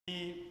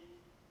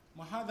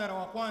muhadhara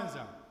wa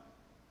kwanza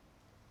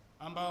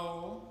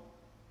ambao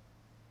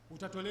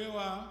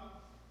utatolewa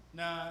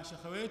na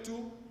shekhe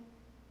wetu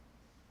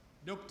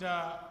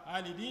Dr.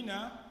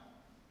 Alidina.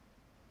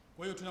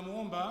 Kwa hiyo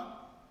tunamuomba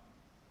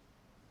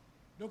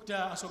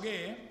Dr.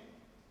 asogee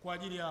kwa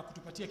ajili ya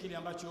kutupatia kile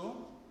ambacho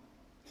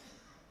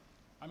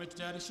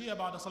ametutayarishia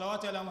baada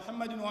salawati ala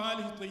Muhammadin wa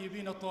alihi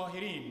at-tayyibin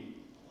at-tahirin.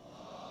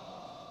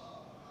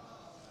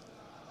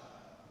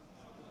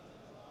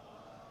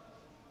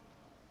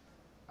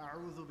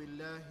 أعوذ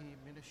بالله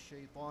من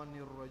الشيطان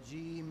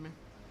الرجيم.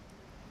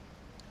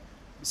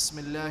 بسم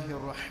الله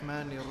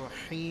الرحمن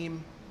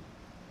الرحيم.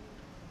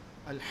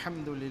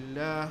 الحمد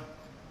لله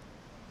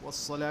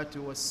والصلاة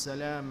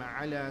والسلام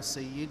على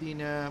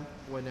سيدنا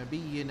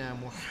ونبينا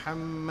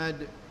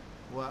محمد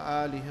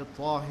وآله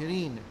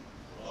الطاهرين.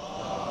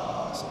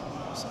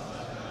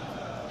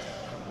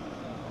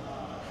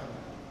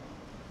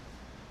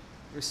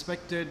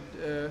 Respected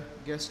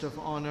guest of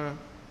honor,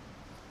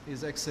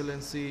 His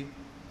Excellency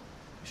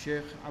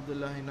Sheikh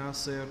Abdullah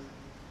Nasir,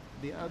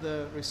 the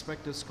other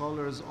respected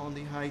scholars on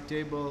the high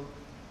table,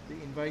 the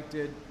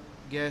invited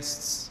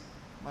guests,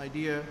 my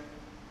dear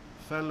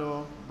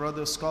fellow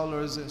brother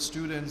scholars and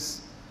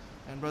students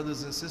and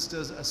brothers and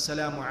sisters,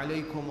 Assalamu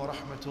alaikum wa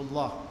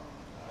rahmatullah.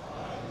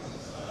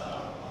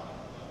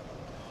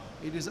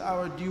 It is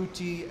our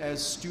duty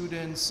as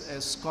students,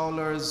 as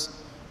scholars,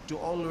 to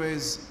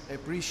always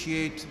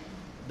appreciate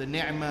the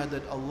ni'mah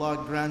that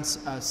Allah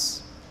grants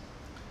us.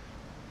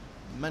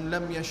 من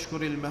لم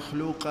يشكر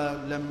المخلوق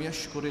لم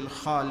يشكر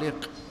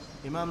الخالق.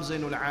 Imam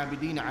Zainul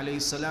Abidin alayhi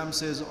salam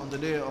says on the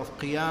day of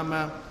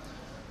Qiyamah,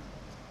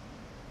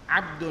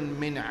 Abdun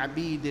min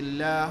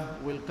abidillah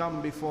will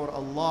come before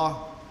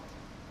Allah,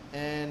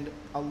 and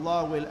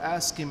Allah will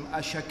ask him,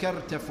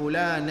 Ashakarta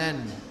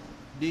fulanan,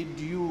 did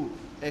you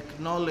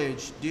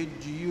acknowledge, did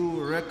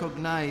you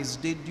recognize,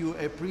 did you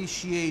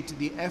appreciate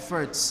the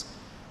efforts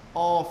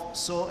of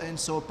so and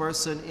so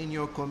person in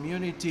your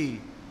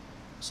community?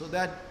 So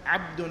that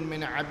Abdun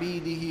min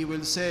abidihi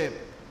will say,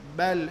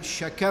 Bal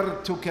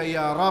shakartuka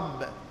ya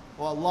Rabb.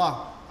 Oh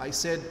Allah, I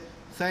said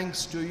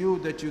thanks to you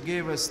that you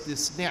gave us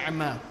this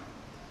ni'mah.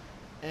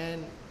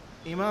 And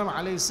Imam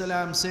alayhi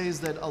salam says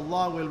that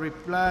Allah will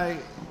reply,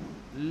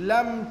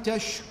 Lam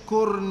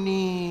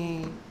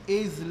tashkurni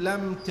idh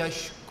lam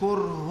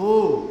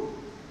tashkurhu.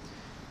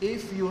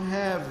 If you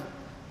have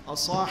a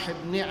sahib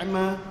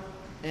ni'mah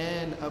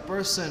and a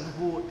person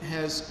who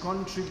has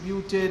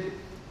contributed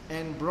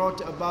and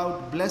brought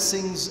about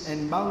blessings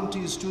and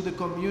bounties to the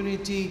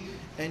community,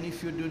 and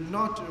if you do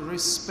not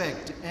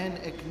respect and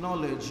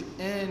acknowledge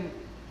and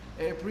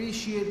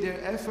appreciate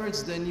their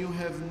efforts, then you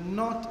have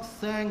not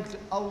thanked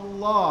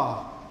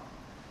Allah.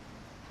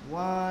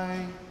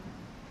 Why?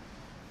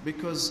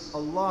 Because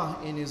Allah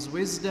in His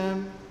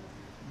wisdom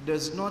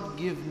does not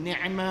give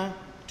ni'mah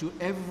to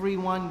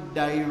everyone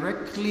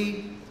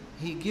directly.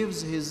 He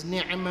gives His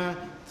ni'mah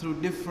through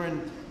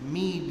different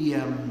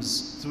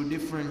mediums, through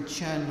different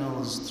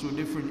channels, through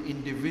different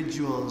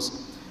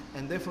individuals.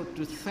 And therefore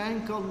to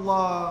thank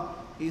Allah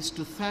is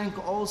to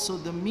thank also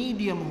the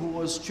medium who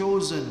was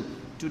chosen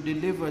to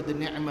deliver the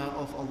ni'mah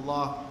of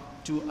Allah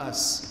to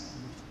us.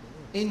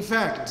 In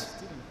fact,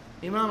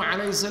 Imam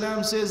alayhi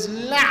salam says,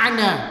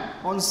 la'na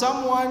on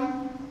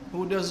someone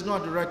who does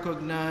not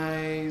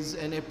recognize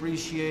and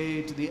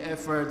appreciate the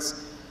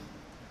efforts.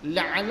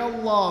 La'na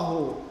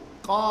Allahu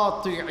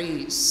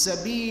قاطعي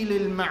سبيل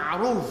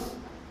المعروف.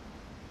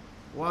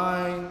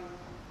 Why?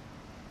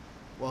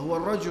 وهو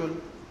الرجل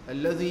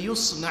الذي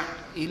يصنع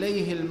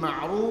إليه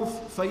المعروف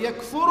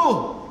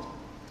فيكفره.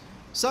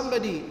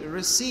 Somebody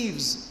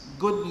receives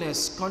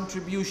goodness,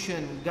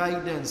 contribution,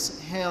 guidance,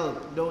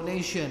 help,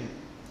 donation,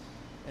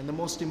 and the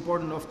most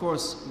important, of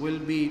course, will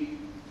be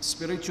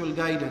spiritual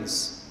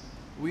guidance.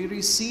 We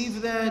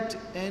receive that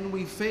and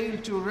we fail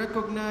to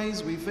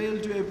recognize, we fail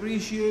to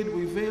appreciate,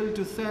 we fail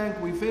to thank,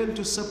 we fail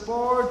to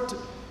support.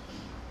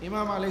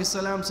 Imam alayhi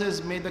salam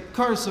says, may the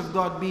curse of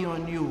God be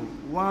on you.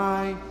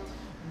 Why?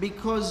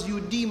 Because you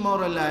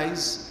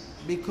demoralize,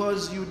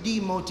 because you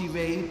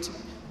demotivate,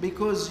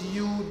 because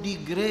you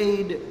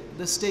degrade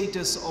the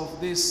status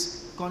of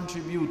this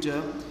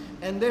contributor,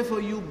 and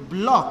therefore you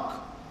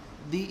block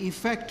the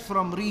effect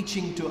from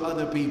reaching to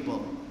other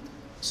people.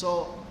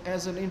 So,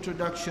 as an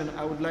introduction,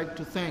 I would like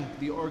to thank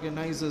the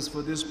organizers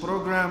for this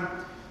program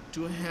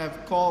to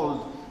have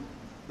called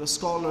the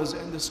scholars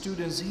and the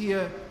students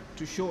here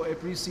to show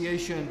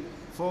appreciation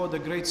for the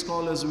great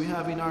scholars we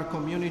have in our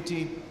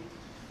community.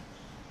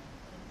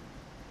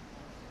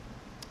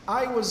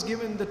 I was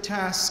given the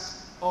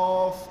task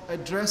of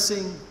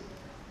addressing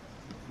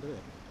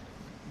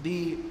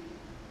the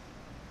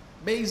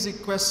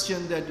basic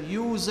question that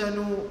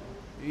yuzanu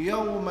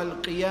yawm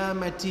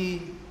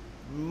al-qiyamati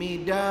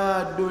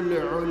midadul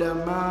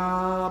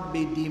ulama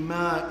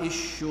bidima'i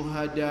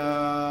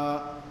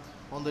shuhada.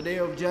 On the day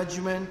of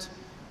judgment,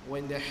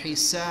 when the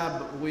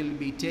hisab will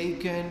be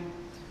taken,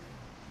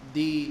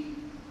 the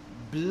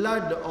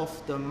blood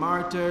of the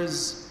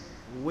martyrs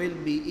will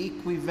be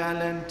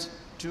equivalent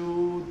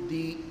to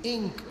the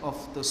ink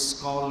of the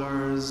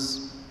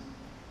scholars.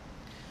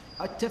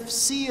 A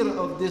tafsir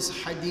of this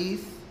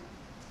hadith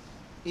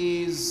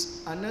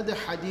is another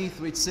hadith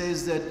which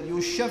says that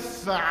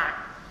يُشَفَّعْ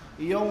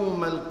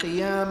يَوْمَ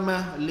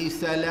الْقِيَامَةِ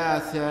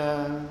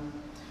لِثَلَاثَةٍ.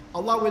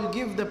 Allah will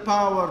give the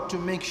power to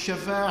make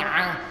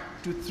shafa'ah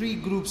to three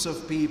groups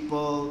of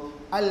people: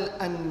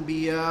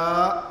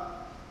 al-anbiya,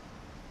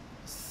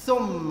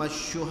 thumma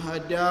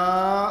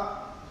al-shuhada,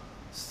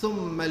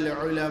 thumma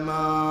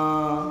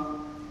al-ulama.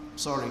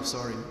 Sorry,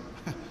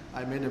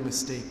 I made a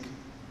mistake.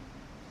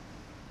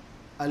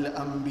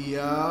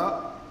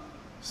 Al-anbiya,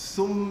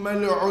 thumma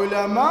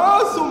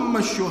al-ulama, thumma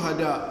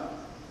al-shuhada.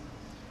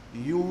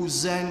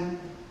 Using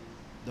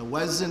the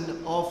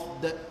wazn of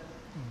the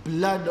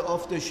blood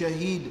of the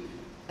shaheed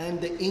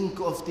and the ink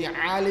of the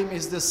alim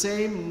is the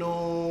same?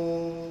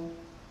 No.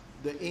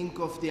 The ink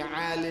of the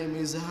alim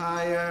is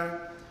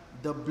higher,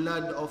 the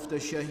blood of the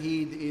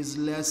shaheed is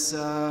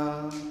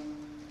lesser.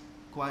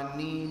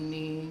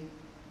 Kwanini?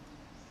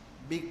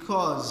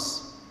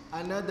 Because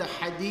another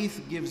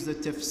hadith gives the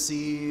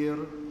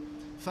tafsir.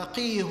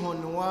 فقيه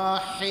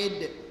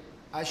واحد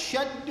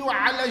أشد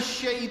على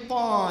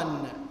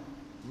الشيطان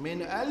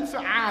من ألف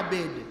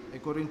عابد,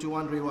 according to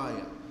one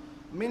riwayah.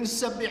 من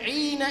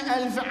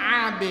 70,000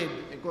 عابد,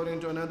 according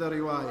to another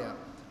riwayah.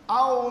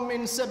 أو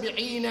من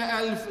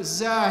 70,000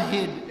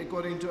 زاهد,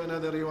 according to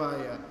another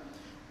riwayah.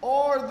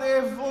 Or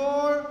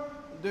therefore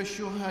the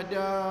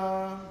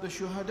shuhada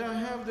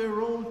have their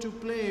role to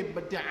play,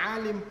 but the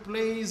alim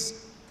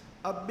plays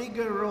a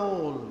bigger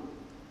role.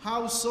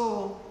 How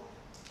so?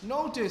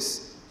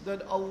 Notice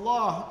that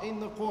Allah in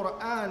the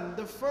Quran,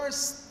 the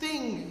first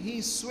thing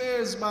He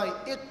swears by,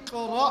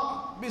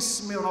 اقرأ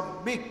باسم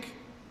ربك.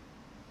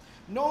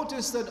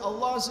 Notice that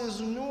Allah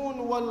says,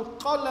 Noon wal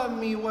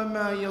qalami wa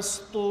ma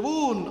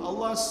yasturun.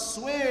 Allah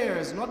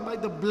swears not by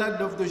the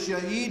blood of the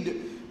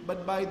shaheed,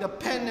 but by the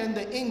pen and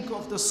the ink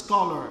of the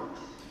scholar.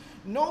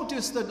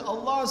 Notice that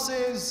Allah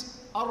says,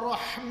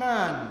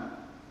 Ar-Rahman.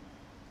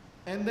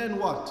 And then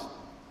what?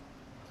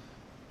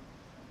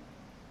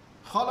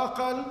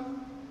 Khalaqal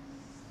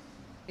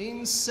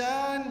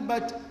insan,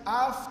 but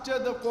after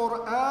the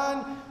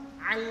Quran,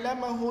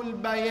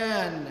 Allamahul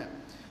bayan.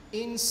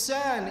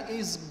 Insan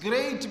is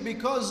great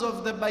because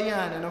of the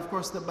bayan, and of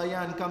course the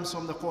bayan comes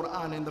from the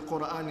Quran, and the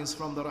Quran is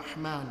from the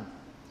Rahman.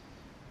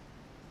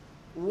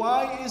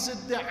 Why is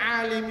it the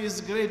alim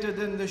is greater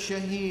than the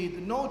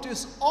shaheed?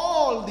 Notice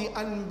all the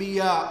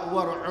anbiya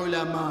were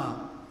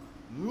ulama.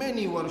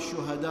 Many were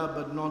shuhada,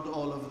 but not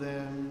all of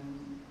them.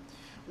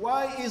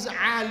 Why is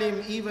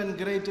alim even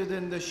greater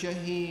than the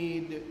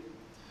shaheed?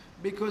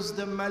 Because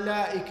the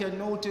malaika,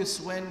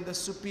 notice when the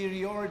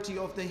superiority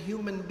of the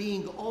human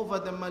being over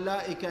the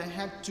malaika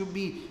had to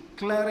be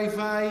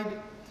clarified,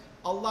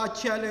 Allah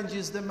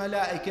challenges the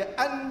malaika,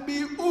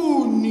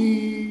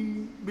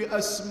 Anbi'uni bi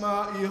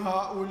asma'i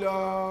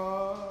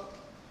ha'ula.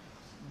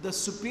 The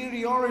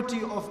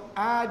superiority of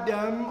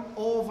Adam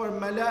over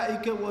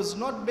malaika was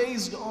not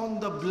based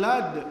on the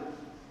blood.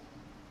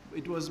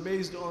 It was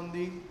based on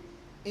the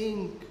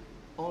ink,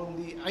 on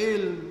the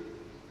ilm.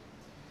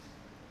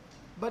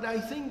 But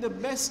I think the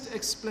best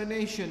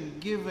explanation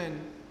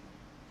given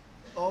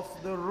of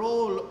the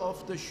role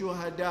of the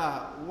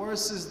shuhada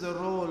versus the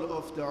role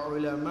of the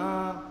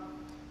ulama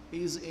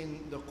is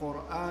in the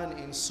Quran,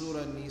 in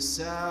Surah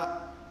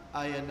Nisa,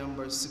 ayah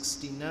number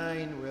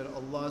 69, where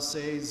Allah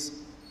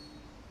says,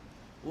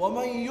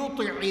 وَمَنْ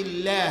يُطِعِ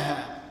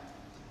اللَّهَ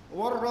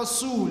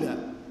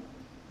وَالرَّسُولَ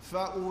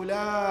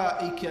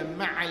فَأُولَٰئِكَ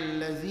مَعَ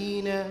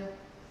الَّذِينَ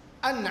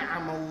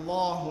أَنْعَمَ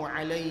اللَّهُ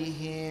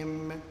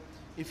عَلَيْهِمْ.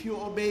 If you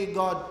obey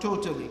God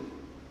totally,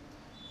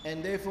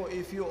 and therefore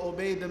if you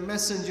obey the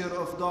messenger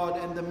of God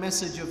and the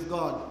message of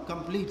God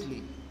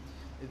completely,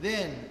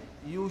 then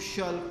you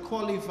shall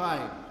qualify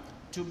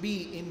to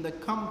be in the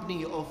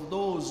company of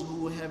those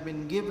who have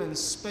been given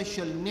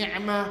special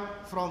ni'mah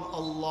from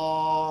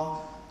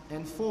Allah.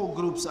 And four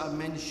groups are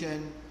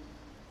mentioned.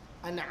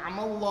 أنعم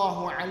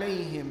الله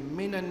عليهم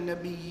من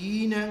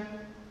النبيين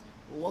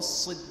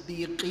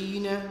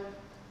والصديقين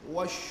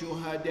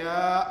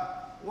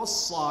والشهداء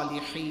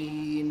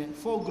وَالصَّالِحِينَ.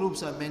 Four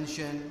groups are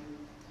mentioned.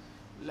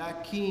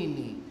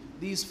 Lakini,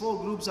 these four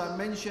groups are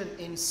mentioned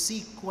in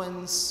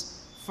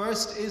sequence.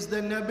 First is the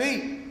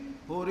Nabi,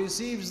 who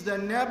receives the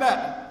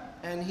Naba,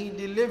 and he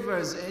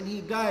delivers, and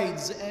he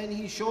guides, and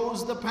he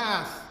shows the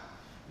path.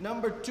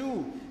 Number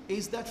two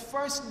is that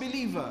first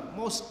believer,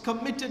 most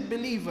committed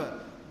believer,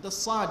 the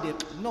Sadiq,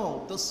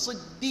 the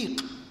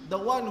Siddiq, the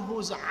one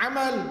whose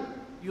amal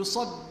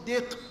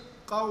yusaddiq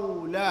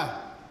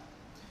qawlah.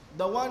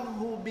 The one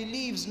who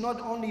believes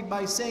not only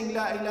by saying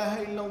La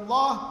ilaha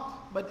illallah,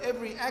 but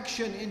every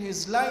action in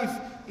his life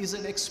is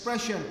an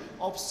expression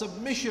of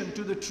submission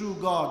to the true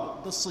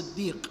God, the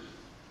Siddiq.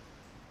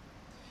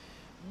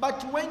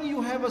 But when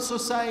you have a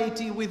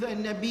society with a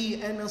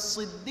Nabi and a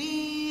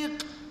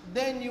Siddiq,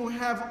 then you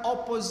have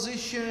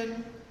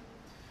opposition,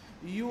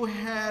 you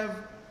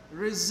have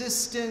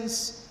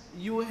resistance,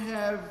 you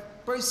have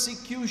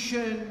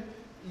persecution,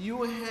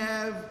 you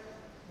have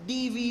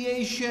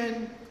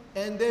deviation,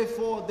 and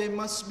therefore there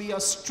must be a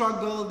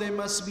struggle, there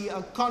must be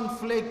a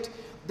conflict.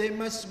 there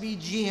must be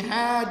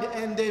jihad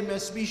and there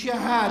must be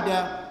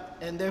shahada.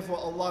 And therefore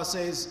Allah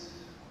says,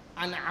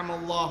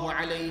 أنعم الله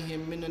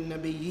عليهم من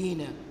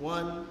النبيين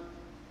 1,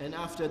 and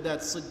after that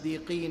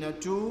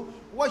صديقين 2,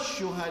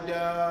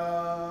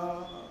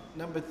 والشهداء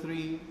number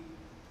 3.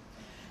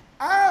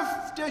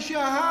 After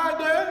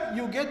shahada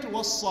you get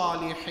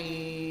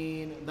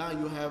والصالحين. Now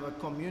you have a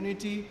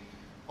community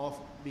of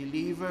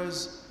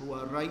believers who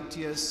are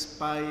righteous,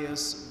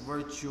 pious,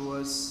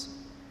 virtuous.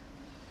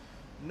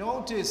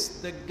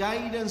 Notice the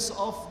guidance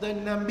of the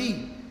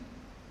Nabi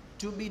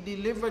to be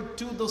delivered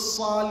to the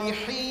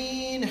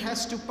Salihin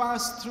has to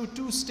pass through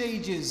 2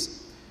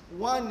 stages.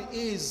 One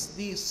is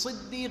the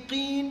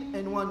Siddiqeen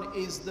and one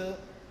is the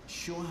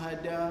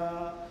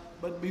Shuhada.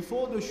 But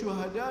before the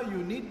Shuhada,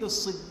 you need the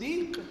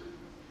Siddiq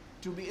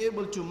to be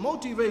able to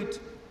motivate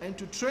and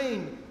to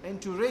train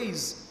and to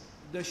raise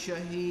the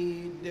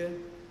Shaheed.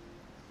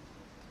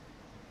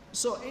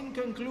 So in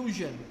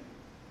conclusion,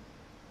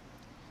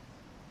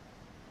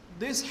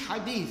 this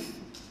hadith,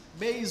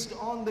 based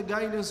on the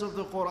guidance of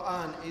the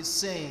Quran, is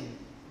saying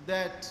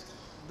that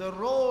the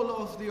role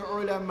of the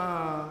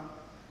ulama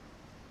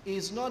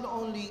is not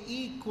only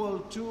equal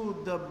to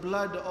the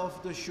blood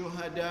of the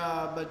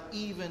shuhada, but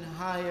even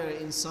higher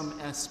in some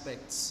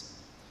aspects.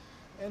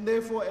 And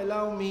therefore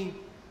allow me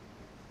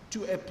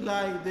to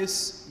apply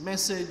this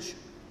message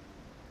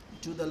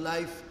to the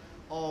life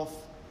of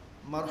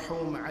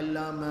Marhum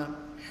Allama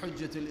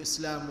Hujjat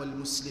al-Islam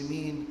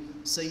wal-Muslimin,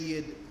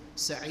 Sayyid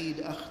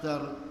Saeed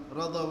Akhtar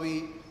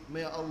Rizvi.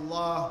 May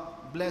Allah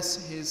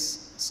bless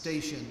his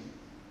station.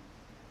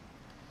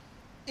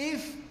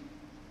 If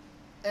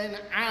an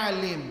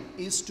alim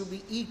is to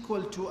be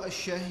equal to a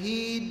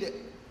shaheed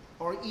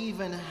or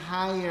even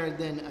higher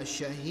than a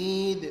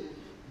shaheed,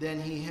 then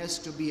he has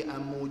to be a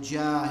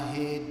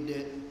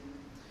mujahid.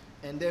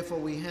 And therefore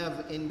we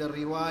have in the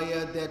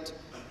riwayah that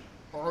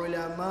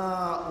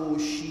ulama'u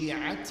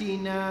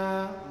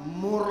shi'atina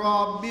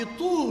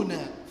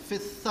murabituna fi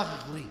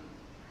al-thagri.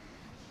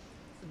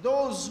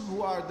 Those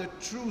who are the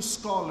true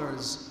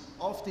scholars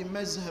of the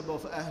mazhab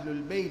of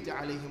Ahlul Bayt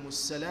alayhimus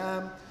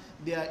salam,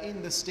 they are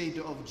in the state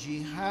of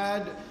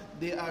jihad.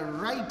 They are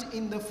right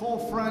in the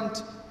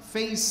forefront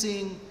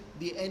facing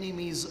the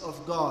enemies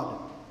of God.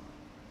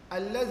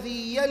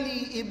 Alladhi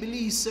yali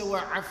iblis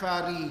wa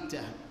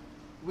afarita,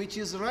 which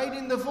is right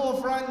in the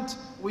forefront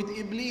with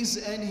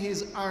Iblis and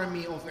his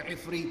army of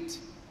Ifrit.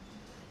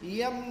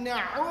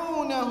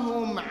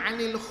 يمنعونهم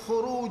عن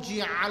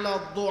الخروج على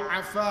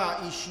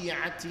الضعفاء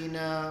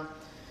شيعتنا.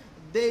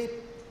 They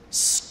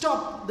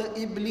stop the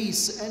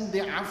Iblis and the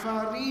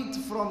Afarit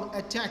from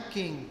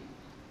attacking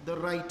the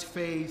right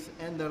faith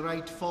and the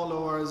right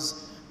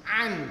followers.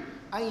 عن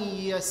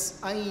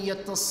أن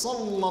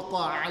يتسلط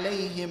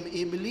عليهم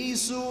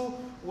إبليس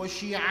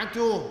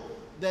وشيعته,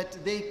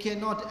 that they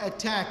cannot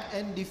attack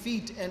and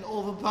defeat and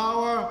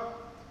overpower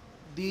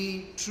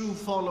the true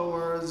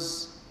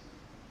followers.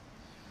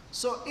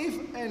 So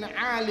if an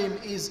alim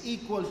is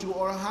equal to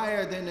or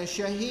higher than a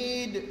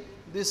shaheed,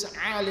 this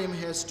alim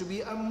has to be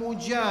a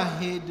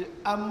mujahid,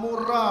 a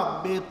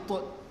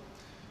murabit.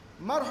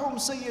 Marhum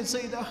Sayyid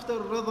Saeed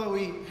Akhtar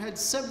Rizvi had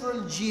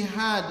several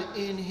jihad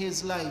in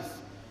his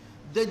life.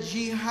 The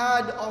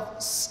jihad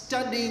of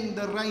studying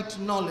the right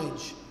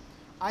knowledge.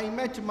 I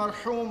met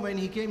Marhum when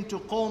he came to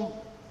Qom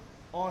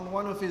on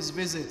one of his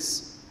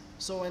visits.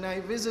 So when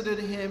I visited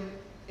him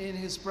in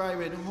his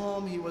private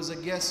home, he was a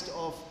guest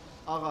of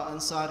Agha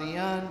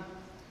Ansariyan.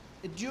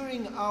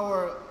 During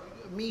our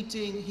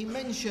meeting, he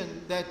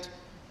mentioned that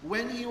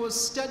when he was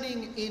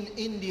studying in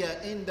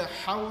India in the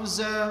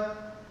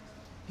Hausa,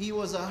 he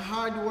was a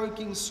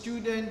hard-working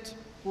student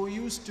who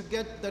used to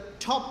get the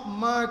top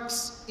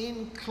marks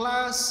in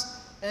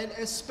class, and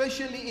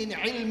especially in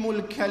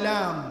Ilmul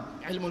Kalam.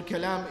 Ilmul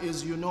Kalam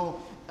is, you know,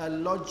 a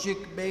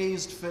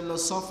logic-based,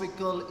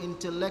 philosophical,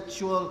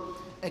 intellectual,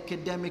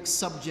 academic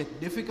subject.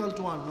 Difficult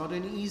one, not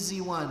an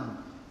easy one.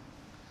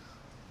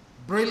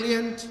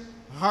 Brilliant,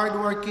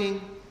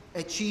 hardworking,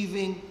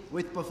 achieving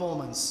with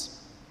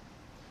performance.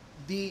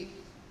 The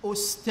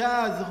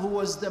Ustad who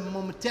was the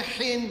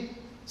Mumtahin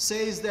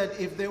says that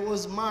if there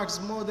was marks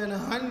more than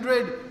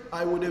 100,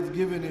 I would have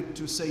given it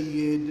to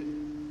Sayyid.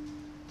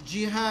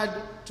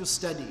 Jihad to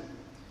study.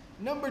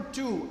 Number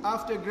 2,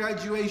 after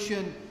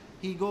graduation,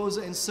 he goes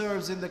and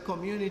serves in the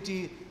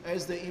community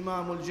as the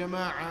Imam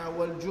al-Jama'ah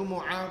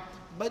wal-Jumu'ah,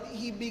 but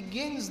he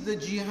begins the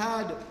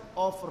jihad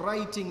of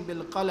writing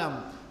bil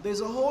qalam.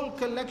 There's a whole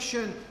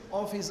collection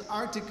of his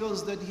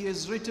articles that he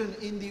has written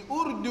in the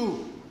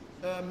Urdu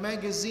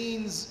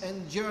magazines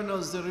and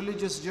journals, the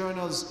religious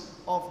journals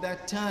of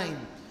that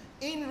time,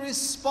 in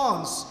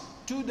response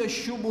to the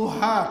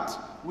shubuhat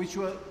which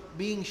were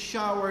being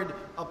showered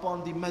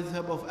upon the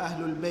madhab of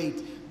Ahlul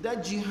Bayt.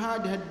 That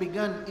jihad had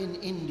begun in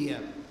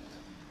India.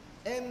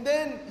 And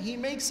then he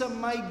makes a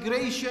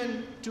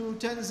migration to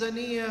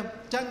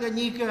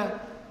Tanganyika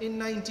in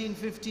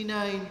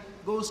 1959,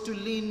 goes to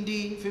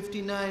Lindi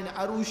 59,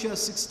 Arusha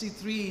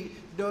 63,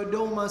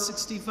 Dodoma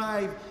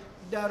 65,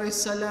 Dar es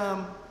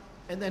Salaam,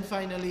 and then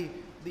finally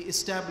the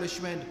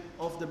establishment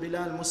of the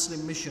Bilal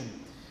Muslim Mission.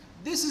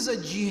 This is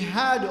a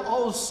jihad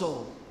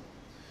also.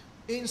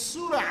 In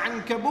Surah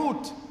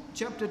Ankabut,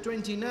 chapter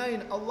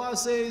 29, Allah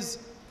says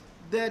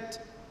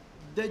that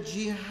the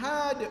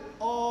jihad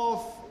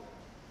of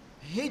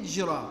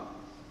hijrah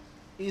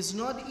is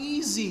not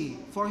easy.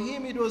 For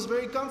him, it was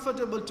very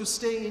comfortable to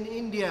stay in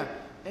India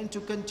and to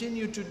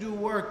continue to do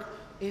work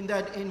in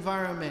that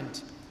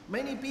environment.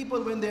 Many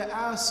people, when they're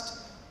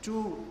asked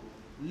to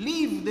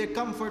leave the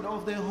comfort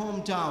of their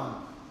hometown,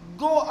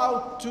 go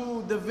out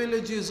to the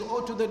villages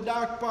or to the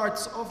dark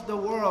parts of the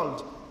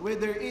world where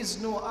there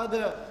is no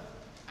other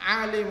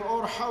alim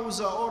or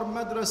hawza or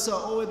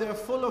madrasa, or they're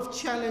full of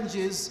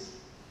challenges,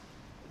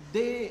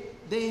 they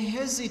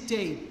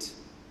hesitate.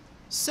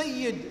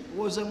 Sayyid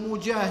was a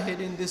mujahid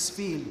in this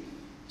field.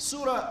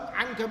 Surah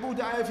Ankabut,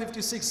 ayah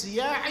 56.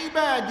 Ya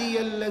ibadi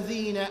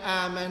alladhina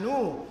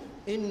amanu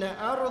inna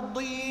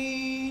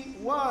ardi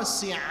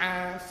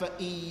wasi'a fa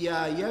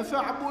iyaya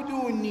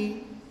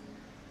fa'buduni.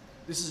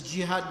 This is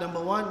jihad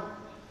number one.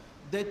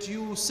 That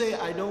you say,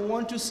 I don't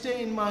want to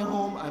stay in my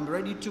home, I'm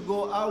ready to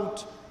go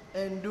out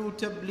and do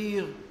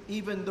tabligh,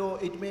 even though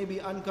it may be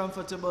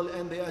uncomfortable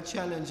and there are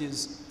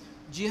challenges.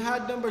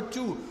 Jihad number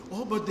two,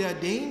 oh, but there are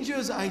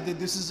dangers. Either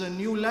this is a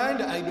new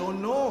land, I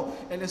don't know.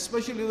 And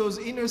especially those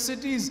inner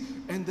cities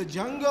and the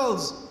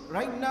jungles.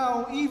 Right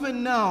now,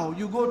 even now,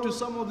 you go to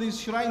some of these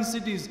shrine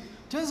cities.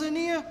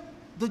 Tanzania,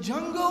 the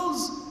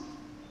jungles,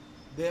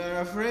 they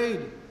are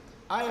afraid.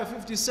 Ayah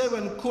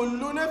 57,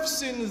 كُلُّ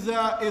نَفْسٍ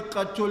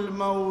ذَائِقَةُ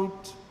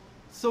الْمَوْتِ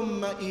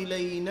ثُمَّ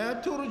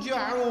إِلَيْنَا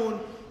تُرْجَعُونَ.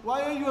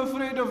 Why are you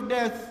afraid of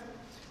death?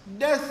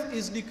 Death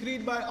is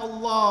decreed by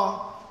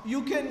Allah.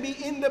 You can be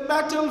in the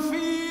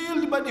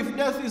battlefield, but if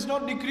death is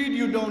not decreed,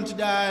 you don't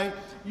die.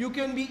 You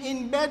can be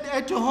in bed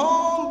at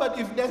home, but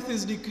if death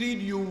is decreed,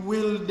 you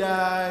will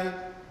die.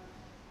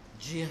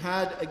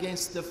 Jihad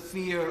against the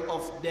fear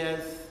of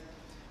death.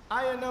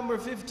 Ayah number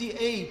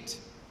 58.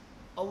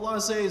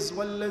 Allah says,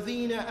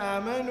 وَالَّذِينَ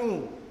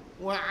آمَنُوا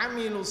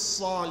وَعَمِلُوا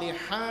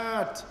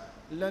الصَّالِحَاتِ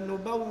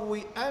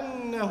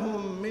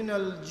لَنُبَوِّئَنَّهُمْ مِنَ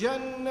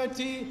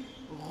الْجَنَّةِ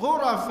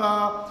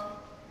غُرَفًا.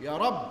 Ya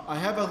Rabb, I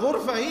have a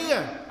ghurfa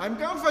here. I'm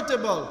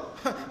comfortable.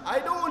 I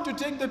don't want to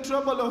take the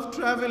trouble of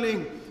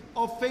traveling,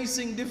 of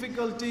facing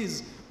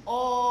difficulties,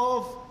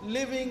 of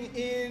living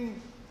in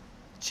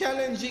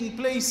challenging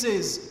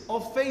places,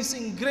 of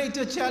facing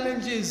greater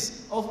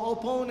challenges, of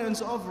opponents,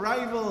 of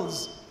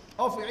rivals,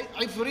 of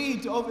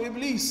ifrit, of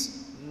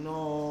iblis.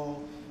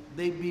 No,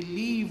 they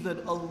believe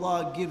that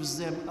Allah gives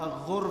them a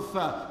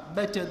ghurfa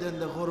better than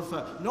the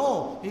ghurfa.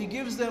 No, He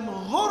gives them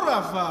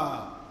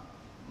ghurafa,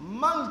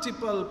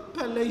 multiple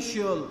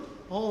palatial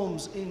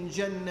homes in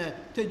Jannah,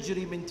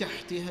 تجري من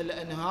تحتها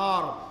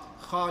الأنهار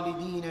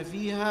خالدين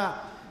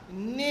فيها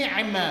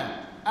نعم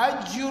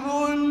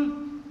أجر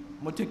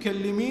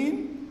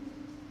المتكلمين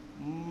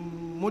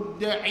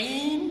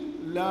مدعين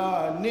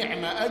لا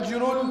نعم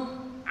أجر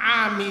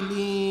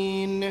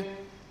العاملين.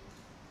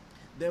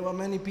 There were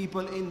many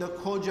people in the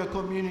Khoja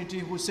community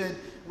who said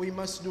we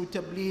must do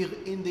tabligh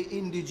in the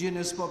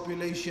indigenous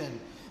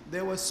population.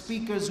 There were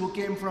speakers who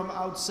came from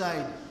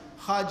outside.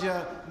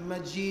 Khaja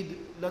Majid,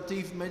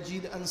 Latif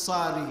Majid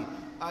Ansari,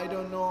 I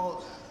don't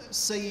know,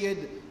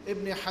 Sayyid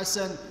Ibn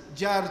Hassan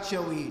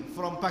Jarchawi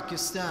from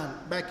Pakistan.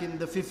 Back in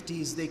the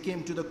 50s, they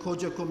came to the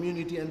Khoja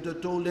community and they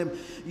told them,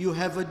 you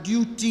have a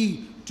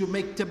duty to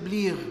make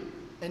tabligh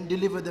and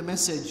deliver the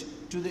message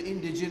to the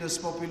indigenous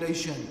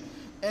population.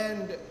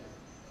 And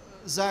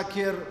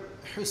Zakir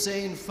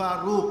Hussain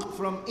Farooq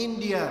from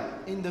India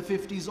in the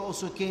 50s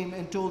also came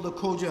and told the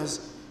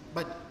Khojas.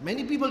 But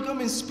many people come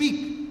and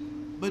speak.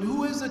 But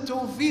who has the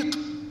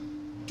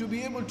tawfiq to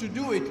be able to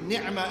do it?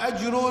 Ni'ma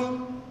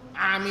ajrul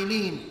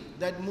amilin.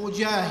 That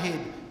mujahid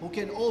who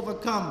can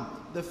overcome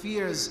the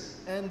fears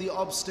and the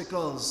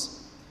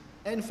obstacles.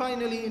 And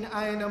finally in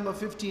ayah number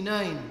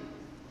 59,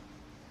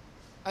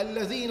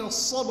 الَّذِينَ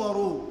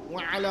الصَّبَرُوا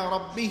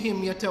وَعَلَى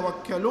رَبِّهِمْ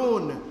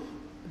يَتَوَكَّلُونَ.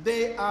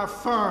 They are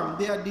firm,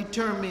 they are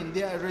determined,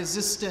 they are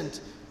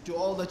resistant to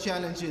all the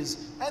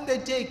challenges. And they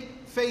take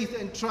faith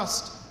and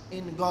trust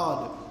in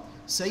God.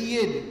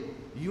 Sayyid,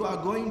 you are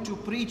going to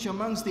preach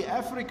amongst the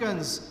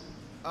Africans.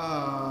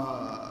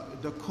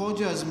 The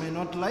Khojas may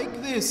not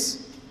like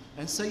this.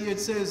 And Sayyid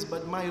says,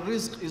 but my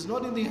rizq is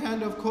not in the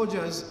hand of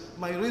Khojas.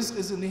 My rizq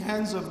is in the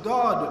hands of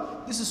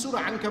God. This is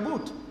Surah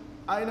Ankabut,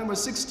 ayah number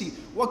 60.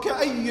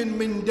 وَكَأَيٍّ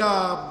مِّن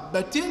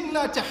دَابَّةٍ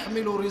لَا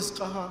تَحْمِلُ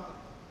رِزْقَهَا.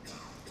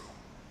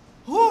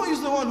 Who is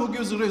the one who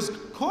gives rizq?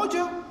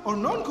 Khoja or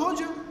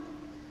non-Khoja?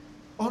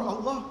 Or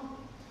Allah?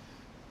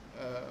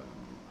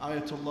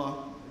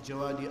 Ayatullah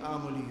Jawadi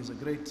Amuli is a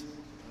great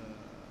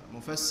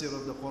Mufassir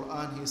of the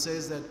Quran. He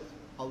says that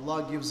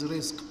Allah gives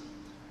rizq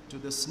to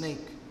the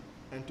snake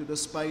and to the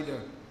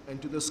spider and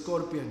to the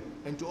scorpion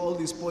and to all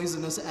these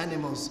poisonous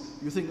animals.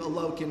 You think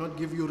Allah cannot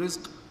give you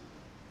rizq?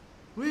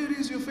 Where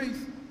is your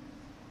faith?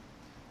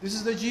 This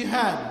is the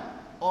jihad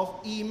of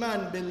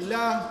Iman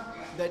Billah,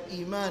 that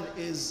Iman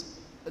is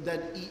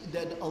that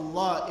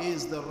Allah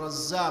is the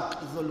Razzaq,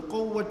 Dhul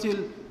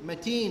Quwwatil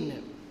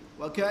Mateen.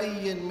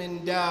 وَكَأَيٍّ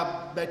مِّن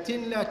دَابَّةٍ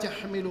لَا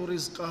تَحْمِلُ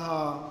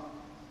رِزْقَهَا.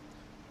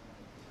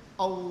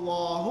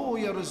 Allahu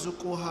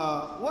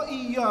yarzuquha wa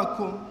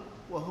iyyakum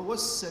wa huwa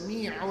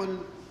as-sami'ul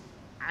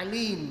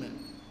alim.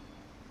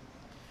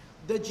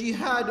 The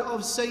jihad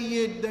of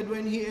Sayyid, that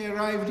when he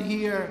arrived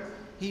here,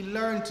 he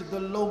learned the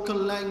local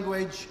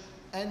language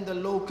and the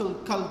local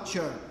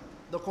culture.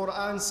 The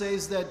Quran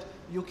says that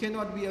you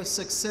cannot be a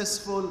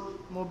successful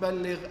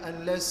muballigh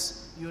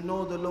unless you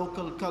know the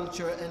local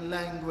culture and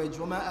language.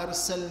 وَمَا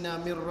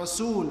أَرْسَلْنَا مِن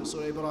رَسُولٍ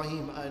Surah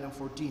Ibrahim, ayah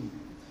 14.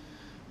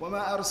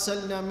 وَمَا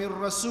أَرْسَلْنَا مِن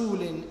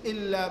رَسُولٍ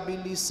إِلَّا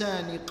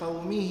بِلِسَانِ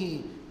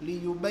قَوْمِهِ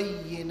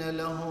لِيُبَيِّنَ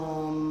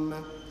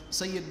لَهُمْ.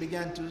 Sayyid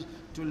began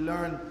to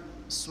learn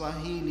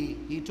Swahili.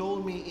 He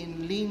told me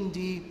in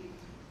Lindi,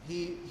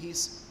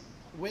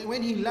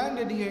 when he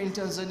landed here in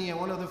Tanzania,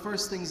 one of the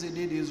first things he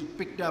did is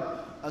picked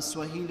up a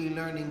Swahili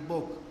learning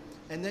book.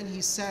 And then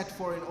he sat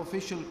for an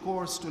official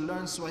course to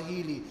learn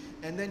Swahili.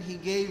 And then he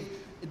gave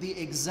the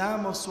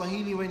exam of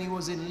Swahili when he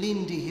was in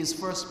Lindi, his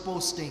first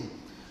posting.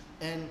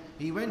 And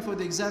he went for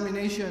the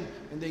examination,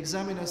 and the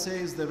examiner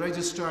says, the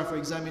registrar for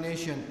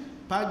examination,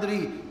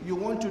 Padri, you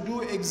want to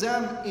do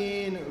exam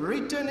in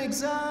written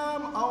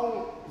exam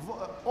or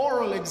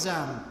oral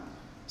exam?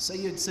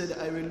 Sayyid said,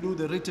 I will do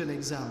the written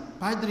exam.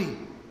 Padri,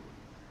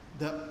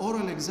 the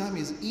oral exam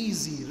is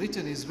easy,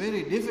 written is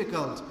very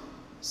difficult.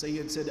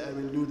 Sayyid said, I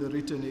will do the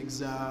written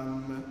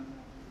exam.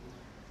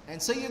 And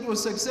Sayyid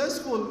was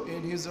successful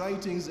in his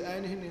writings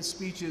and in his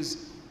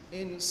speeches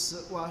in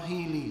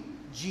Swahili.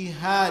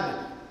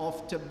 Jihad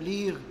of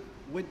tabligh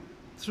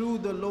through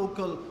the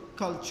local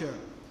culture.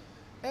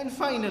 And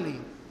finally,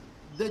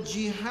 the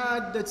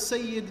jihad that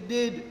Sayyid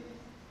did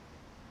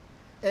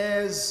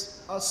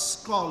as a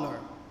scholar.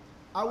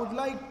 I would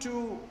like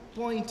to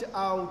point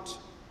out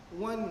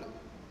one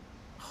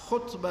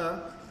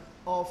khutbah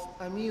of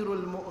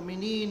Amirul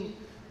Mu'mineen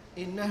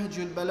in Nahj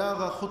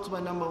al-Balagha,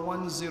 khutbah number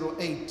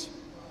 108.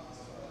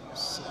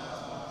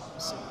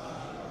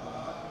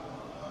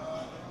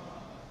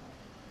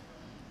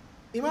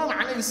 Imam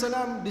alayhi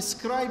salam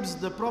describes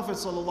the Prophet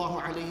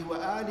sallallahu alayhi wa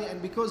alihi,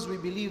 and because we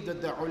believe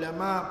that the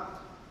ulama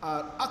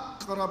are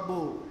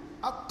aqrabu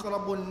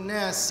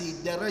nasi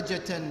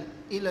darajatan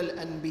ila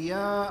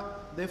al-anbiya,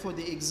 therefore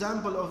the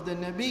example of the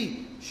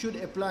Nabi should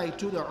apply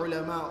to the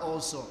ulama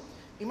also.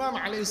 Imam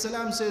alayhi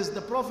salam says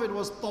the Prophet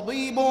was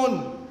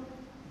tabibun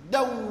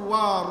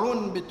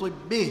dawarun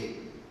bitibbih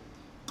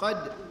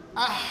qad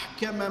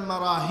ahkama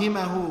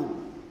marahimahu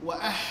wa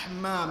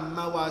ahma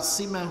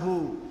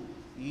mawasimahu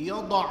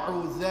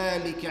يضع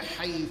ذلك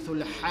حيث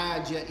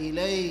الحاجة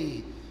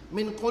إليه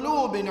من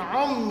قلوب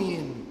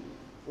عمي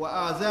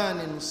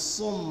وآذان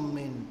صم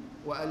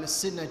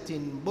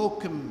وألسنة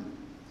بكم.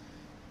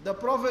 The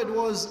Prophet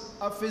was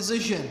a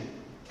physician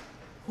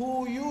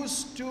who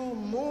used to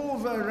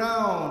move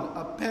around,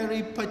 a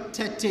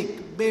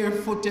peripatetic,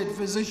 barefooted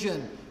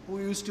physician who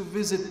used to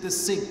visit the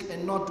sick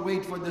and not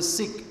wait for the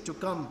sick to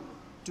come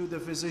to the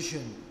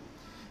physician.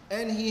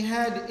 And he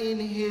had in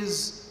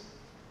his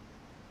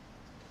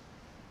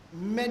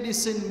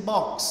medicine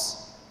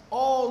box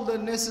all the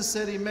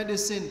necessary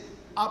medicine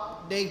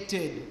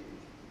updated,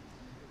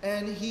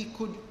 and he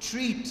could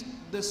treat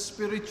the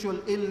spiritual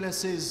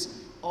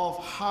illnesses of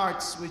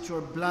hearts which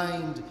were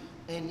blind,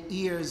 and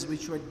ears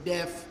which were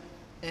deaf,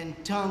 and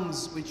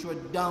tongues which were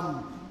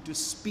dumb, to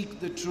speak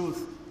the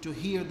truth, to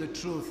hear the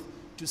truth,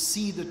 to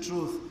see the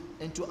truth,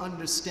 and to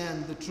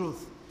understand the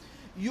truth.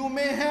 You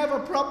may have a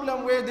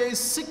problem where there is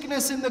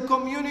sickness in the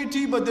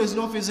community but there's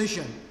no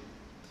physician.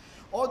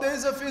 Or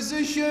there's a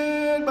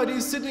physician, but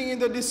he's sitting in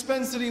the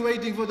dispensary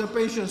waiting for the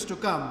patients to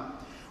come.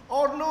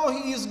 Or no,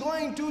 he is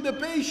going to the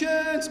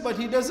patients, but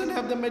he doesn't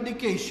have the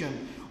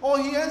medication. Or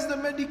he has the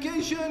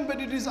medication, but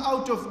it is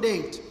out of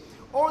date.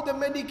 Or the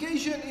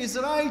medication is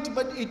right,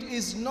 but it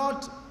is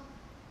not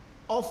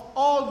of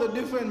all the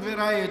different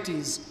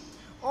varieties.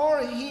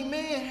 Or he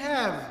may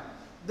have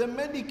the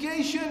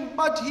medication,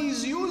 but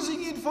he's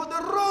using it for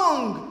the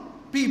wrong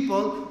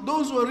people.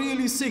 Those who are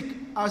really sick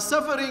are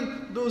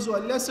suffering. Those who are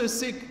lesser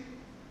sick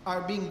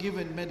are being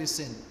given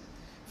medicine.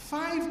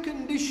 5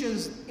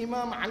 conditions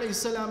Imam alayhi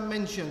salam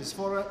mentions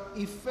for an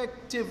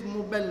effective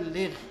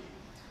muballigh.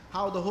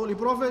 How the Holy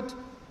Prophet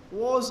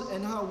was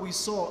and how we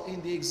saw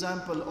in the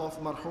example of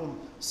marhum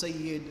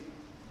Sayyid.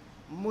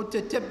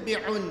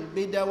 Mutatabi'un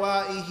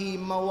bidawaihi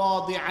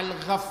mawadi'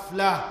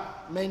 al-ghafla.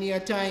 Many a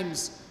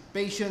times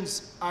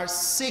patients are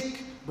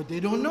sick but they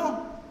don't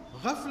know.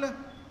 Ghafla.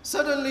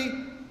 Suddenly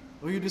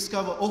you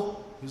discover,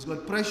 oh, he's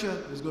got pressure,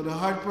 he's got a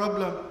heart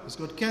problem, he's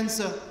got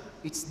cancer.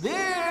 It's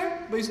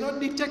there, but it's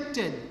not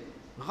detected.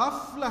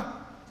 غفلة.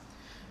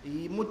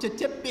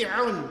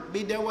 متتبع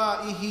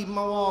بدوائه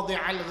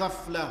مواضع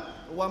الغفلة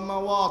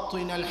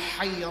ومواطن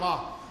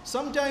الحيرة.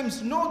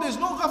 Sometimes, no, there's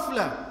no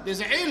ghafla.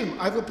 There's ilm.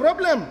 I have a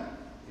problem.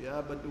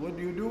 Yeah, but what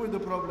do you do with the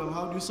problem?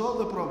 How do you solve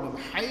the problem?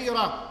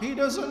 Hayra. He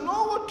doesn't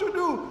know what to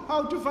do,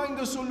 how to find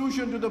the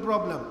solution to the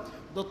problem.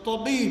 The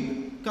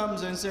tabib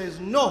comes and says,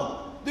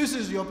 no, this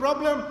is your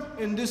problem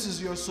and this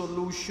is your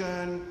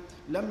solution.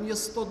 لم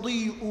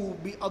يستضيئوا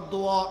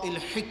بأضواء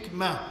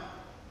الحكمة.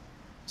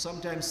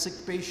 Sometimes sick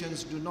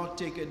patients do not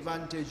take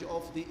advantage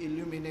of the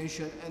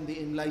illumination and the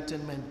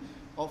enlightenment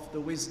of the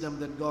wisdom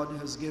that God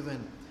has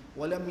given.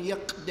 وَلَمْ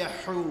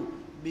يَقْدَحُوا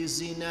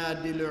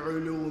بِزِنَادِ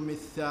الْعُلُومِ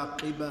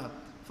الثَّاقِبَةِ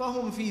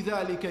فَهُمْ فِي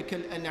ذَلِكَ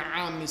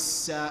كَالْأَنْعَامِ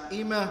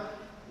السَّائِمَةِ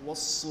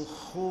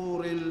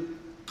وَالصُّخُورِ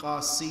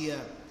الْقَاسِيَةِ.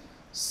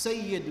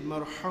 Sayyid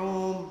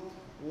Marhum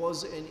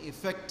was an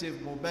effective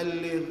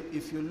muballigh.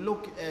 If you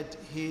look at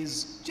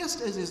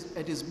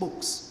at his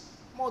books,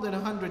 more than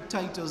 100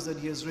 titles that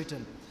he has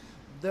written,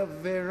 the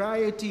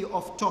variety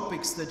of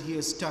topics that he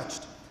has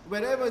touched.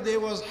 Wherever there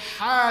was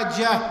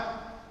haja,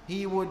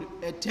 he would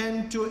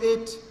attend to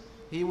it.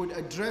 He would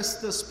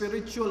address the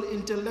spiritual,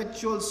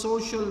 intellectual,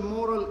 social,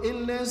 moral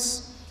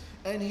illness,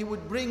 and he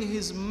would bring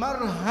his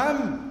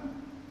marham,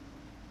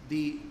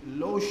 the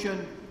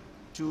lotion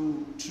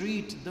to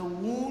treat the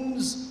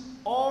wounds,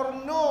 or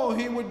no,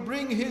 he would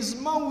bring his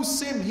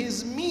mawsim,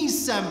 his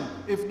misam,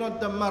 if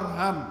not the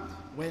marham.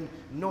 When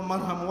no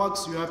marham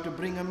works, you have to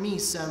bring a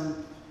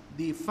misam,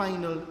 the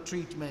final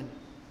treatment.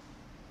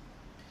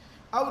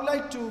 I would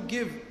like to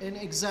give an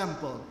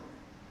example.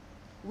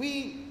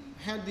 We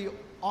had the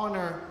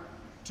honor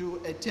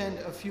to attend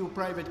a few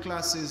private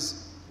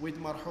classes with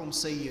Marhum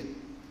Sayyid.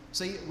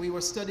 We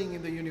were studying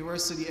in the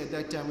university at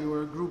that time. We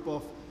were a group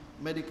of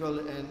medical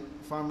and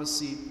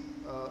pharmacy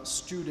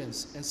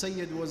students, and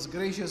Sayyid was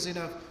gracious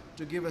enough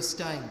to give us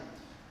time.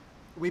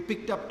 We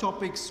picked up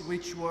topics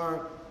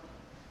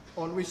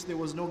on which there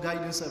was no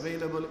guidance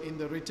available in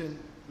the written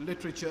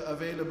literature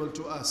available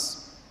to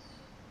us.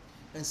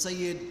 And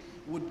Sayyid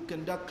would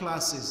conduct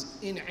classes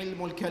in ilm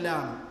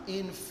al-kalam,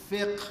 in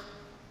fiqh,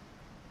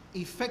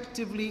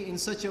 effectively in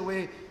such a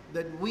way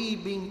that we,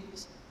 being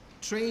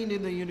trained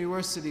in the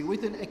university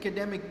with an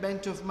academic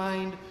bent of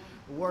mind,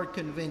 were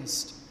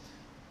convinced.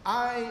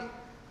 I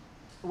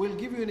will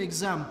give you an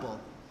example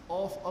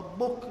of a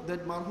book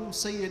that Marhum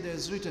Sayyid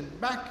has written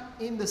back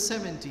in the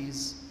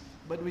 70s,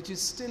 but which is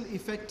still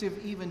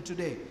effective even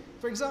today.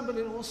 For example,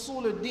 in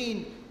Usul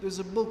al-Din, there's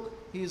a book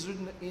he has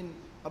written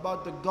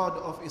about the God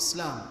of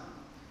Islam.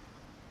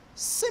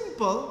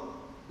 Simple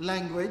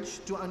language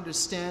to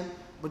understand,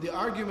 but the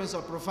arguments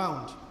are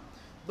profound.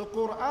 The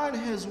Quran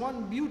has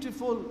one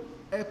beautiful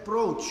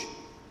approach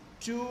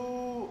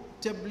to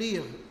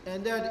tabligh,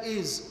 and that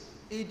is,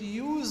 it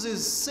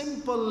uses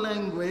simple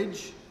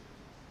language,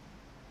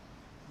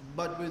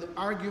 but with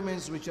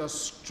arguments which are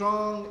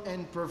strong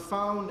and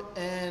profound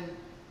and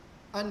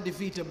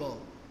undefeatable.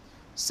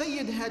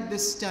 Sayyid had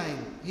this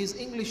time, his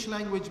English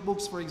language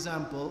books, for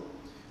example,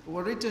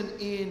 were written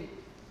in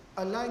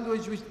a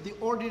language which the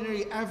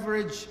ordinary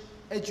average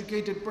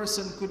educated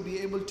person could be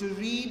able to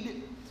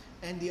read,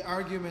 and the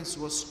arguments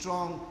were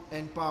strong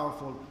and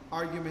powerful.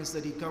 Arguments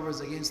that he covers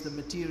against the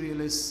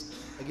materialists,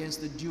 against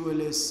the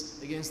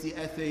dualists, against the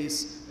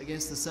atheists,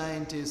 against the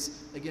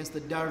scientists, against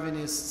the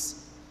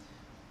Darwinists.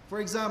 For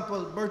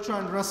example,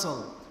 Bertrand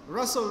Russell.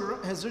 Russell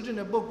has written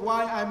a book,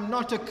 Why I'm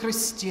Not a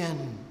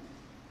Christian.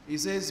 He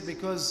says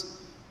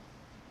because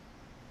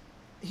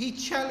he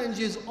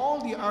challenges all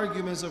the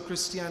arguments of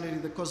Christianity,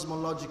 the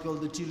cosmological,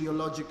 the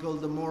teleological,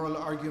 the moral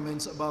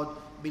arguments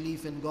about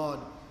belief in God.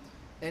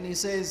 And he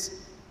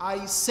says,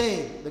 I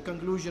say, the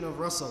conclusion of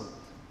Russell,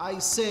 I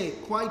say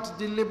quite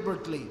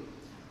deliberately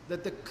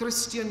that the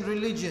Christian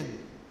religion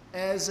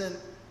as an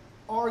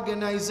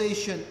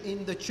organization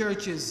in the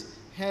churches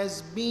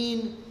has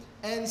been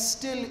and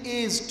still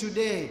is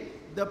today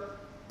the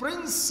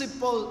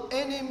principal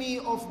enemy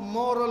of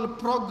moral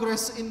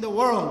progress in the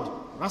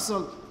world.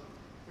 Russell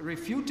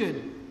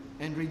refuted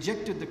and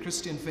rejected the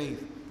Christian faith.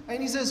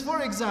 And he says,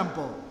 for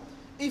example,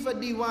 if a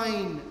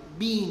divine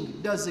being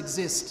does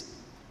exist,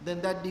 then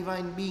that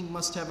divine being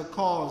must have a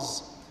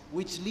cause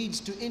which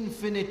leads to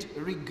infinite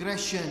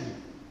regression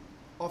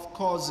of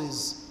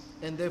causes,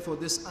 and therefore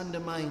this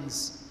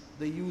undermines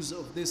the use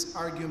of this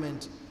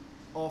argument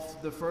of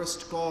the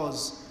first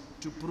cause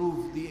to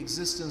prove the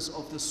existence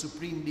of the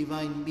supreme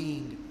divine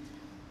being.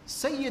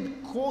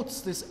 Sayyid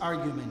quotes this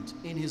argument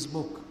in his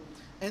book,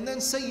 and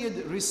then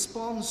Sayyid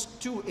responds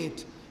to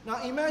it.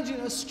 Now imagine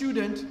a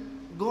student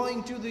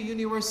going to the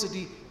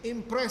university,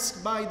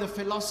 impressed by the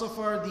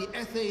philosopher, the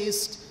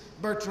atheist,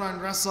 Bertrand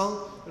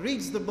Russell,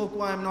 reads the book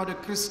Why I'm Not a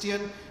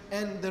Christian,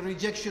 and the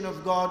rejection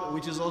of God,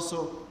 which is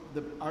also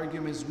the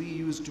arguments we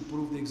use to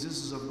prove the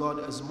existence of God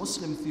as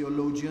Muslim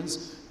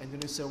theologians, and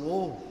then you say,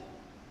 whoa,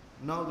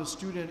 now the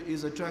student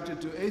is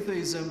attracted to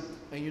atheism,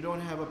 and you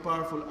don't have a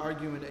powerful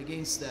argument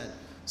against that.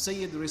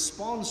 Sayyid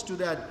responds to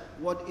that,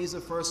 what is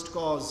a first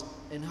cause,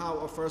 and how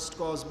a first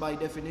cause by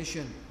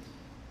definition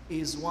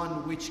is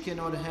one which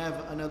cannot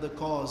have another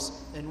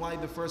cause, and why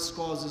the first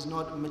cause is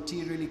not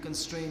materially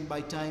constrained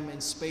by time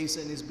and space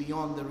and is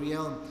beyond the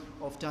realm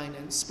of time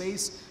and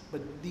space.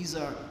 But these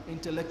are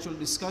intellectual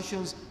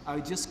discussions. I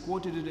just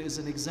quoted it as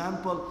an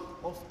example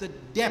of the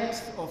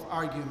depth of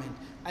argument.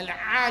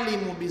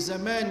 Al-alimu bi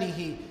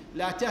zamanihi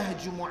la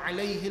tahjumu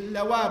alayhi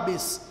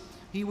al-lawabis.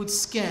 He would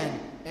scan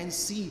and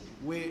see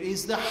where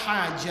is the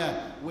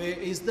haja, where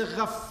is the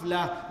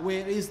ghafla,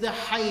 where is the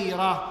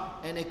hayra,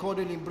 and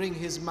accordingly bring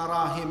his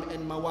marahim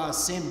and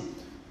mawasim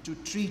to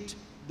treat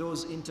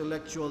those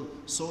intellectual,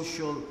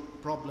 social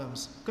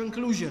problems.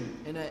 Conclusion,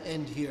 and I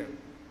end here.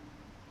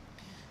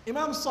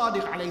 Imam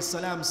Sadiq alayhi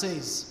salam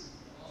says,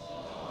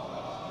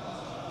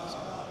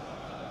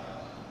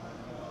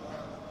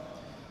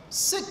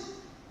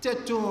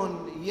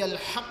 Sittatun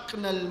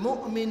yalhaqna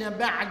al-mu'mina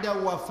ba'da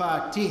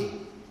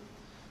wafatih.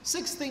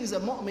 6 things a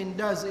mu'min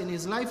does in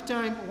his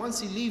lifetime. Once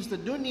he leaves the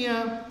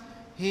dunya,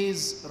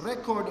 his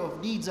record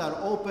of deeds are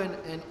open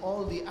and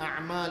all the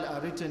a'mal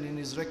are written in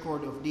his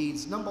record of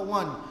deeds. Number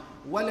 1,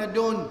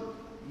 waladun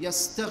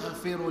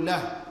yastaghfiru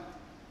lah.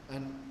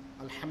 And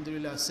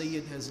alhamdulillah,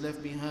 Sayyid has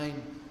left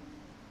behind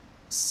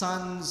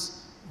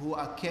sons who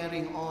are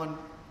carrying on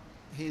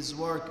his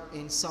work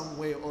in some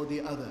way or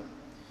the other.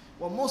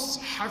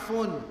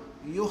 وَمُصْحَفٌ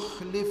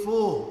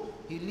يُخْلِفُهُ.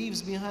 He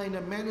leaves behind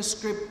a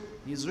manuscript.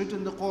 He's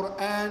written the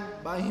Quran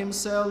by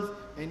himself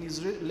and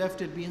he's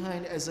left it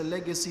behind as a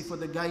legacy for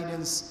the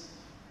guidance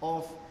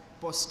of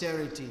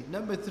posterity.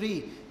 Number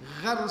 3,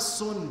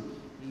 غَرْسٌ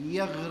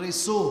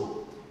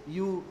يَغْرِسُهُ.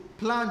 You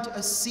plant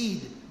a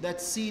seed. That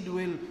seed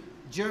will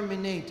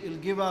germinate, it'll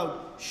give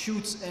out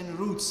shoots and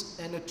roots,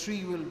 and a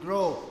tree will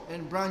grow,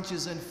 and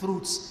branches and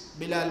fruits.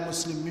 Bilal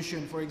Muslim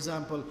Mission, for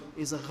example,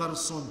 is a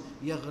gharsun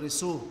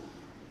yaghrisu.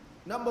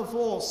 Number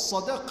 4,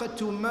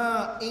 sadaqatu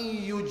ma in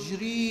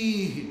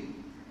yujrih.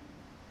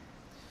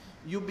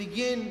 You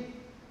begin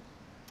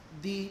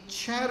the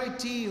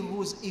charity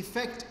whose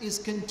effect is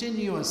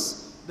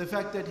continuous. The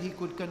fact that he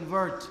could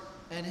convert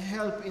and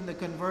help in the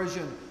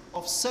conversion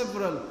of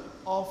several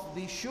of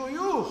the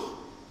shuyukh.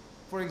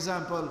 For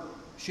example,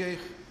 Sheikh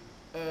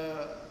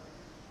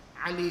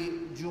Ali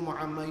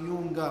Jumu'ah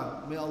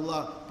Mayunga, may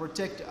Allah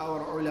protect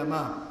our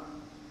ulama.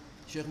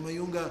 Sheikh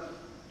Mayunga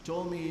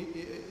told me,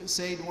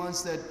 said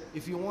once that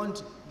if you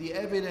want the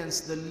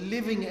evidence, the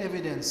living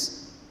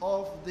evidence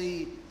of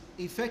the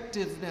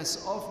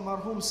effectiveness of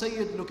Marhum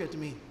Sayyid, look at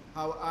me.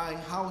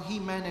 How he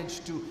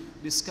managed to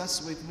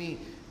discuss with me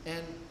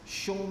and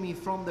show me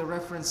from the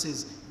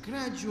references,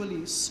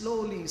 gradually,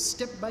 slowly,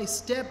 step by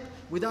step,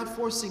 without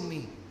forcing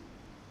me,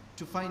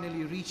 to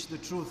finally reach the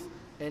truth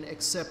and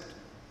accept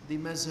the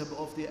mazhab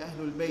of the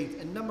Ahlul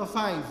Bayt. And number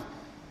 5,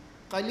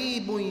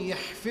 qalibun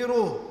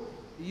yahfiruh.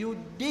 You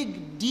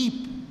dig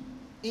deep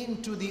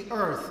into the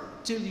earth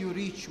till you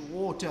reach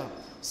water.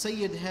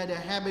 Sayyid had a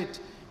habit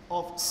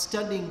of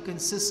studying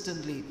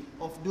consistently,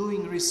 of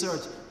doing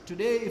research.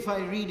 Today, if I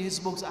read his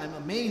books, I'm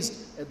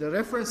amazed at the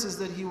references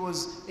that he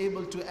was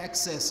able to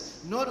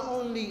access, not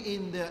only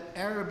in the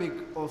Arabic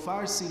or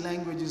Farsi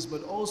languages,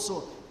 but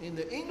also in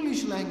the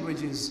English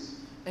languages.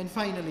 And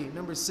finally,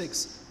 number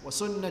 6,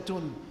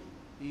 وَسُنَّةٌ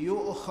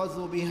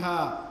يُؤْخَذُ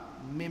بِهَا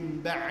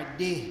مِن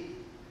بَعْدِهِ.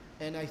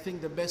 And I think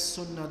the best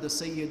sunnah the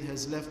Sayyid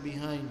has left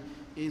behind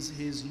is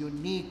his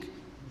unique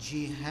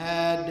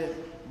jihad,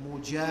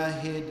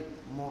 mujahid,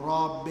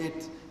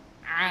 murabbit,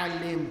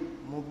 alim,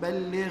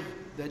 muballigh,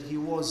 that he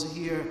was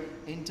here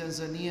in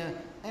Tanzania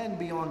and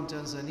beyond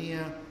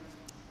Tanzania.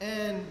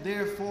 And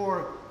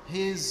therefore,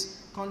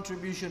 his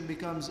contribution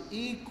becomes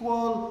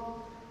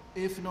equal,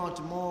 if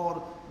not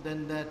more,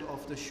 than that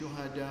of the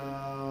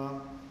shuhada.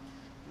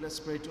 Let's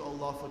pray to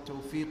Allah for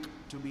tawfiq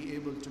to be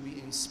able to be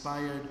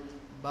inspired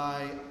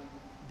by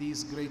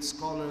these great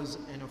scholars.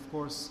 And of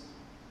course,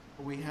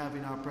 we have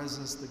in our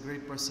presence the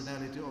great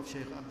personality of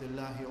Sheikh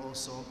Abdullahi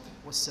also.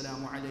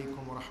 Wassalamu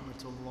alaikum wa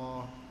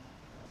rahmatullah.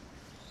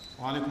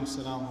 Wa alaikum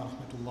salam wa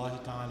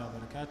rahmatullahi ta'ala wa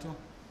barakatuh.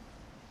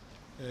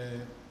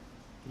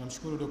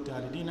 Tunamshukuru Dr.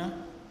 Alidina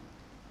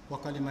kwa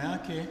kalima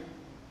yake.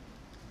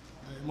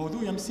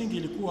 Maudhui ya msingi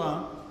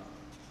ilikuwa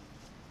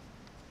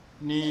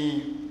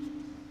ni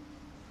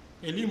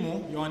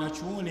elimu ya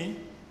wanachuoni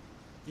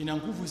ina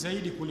nguvu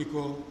zaidi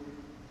kuliko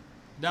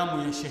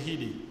damu ya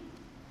shahidi.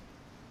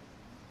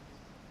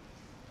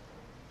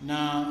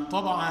 Na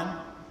tabaan,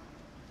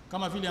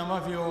 kama vile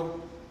ambavyo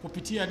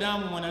kupitia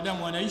damu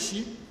mwanadamu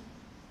anaishi,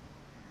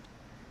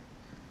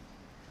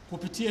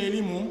 kupitia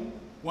elimu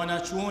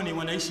wanachuoni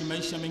wanaishi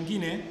maisha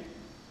mengine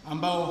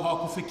ambao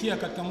hawakufikia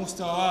katika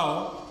mustawa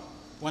wao,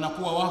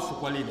 wanakuwa wafu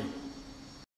kwa lile.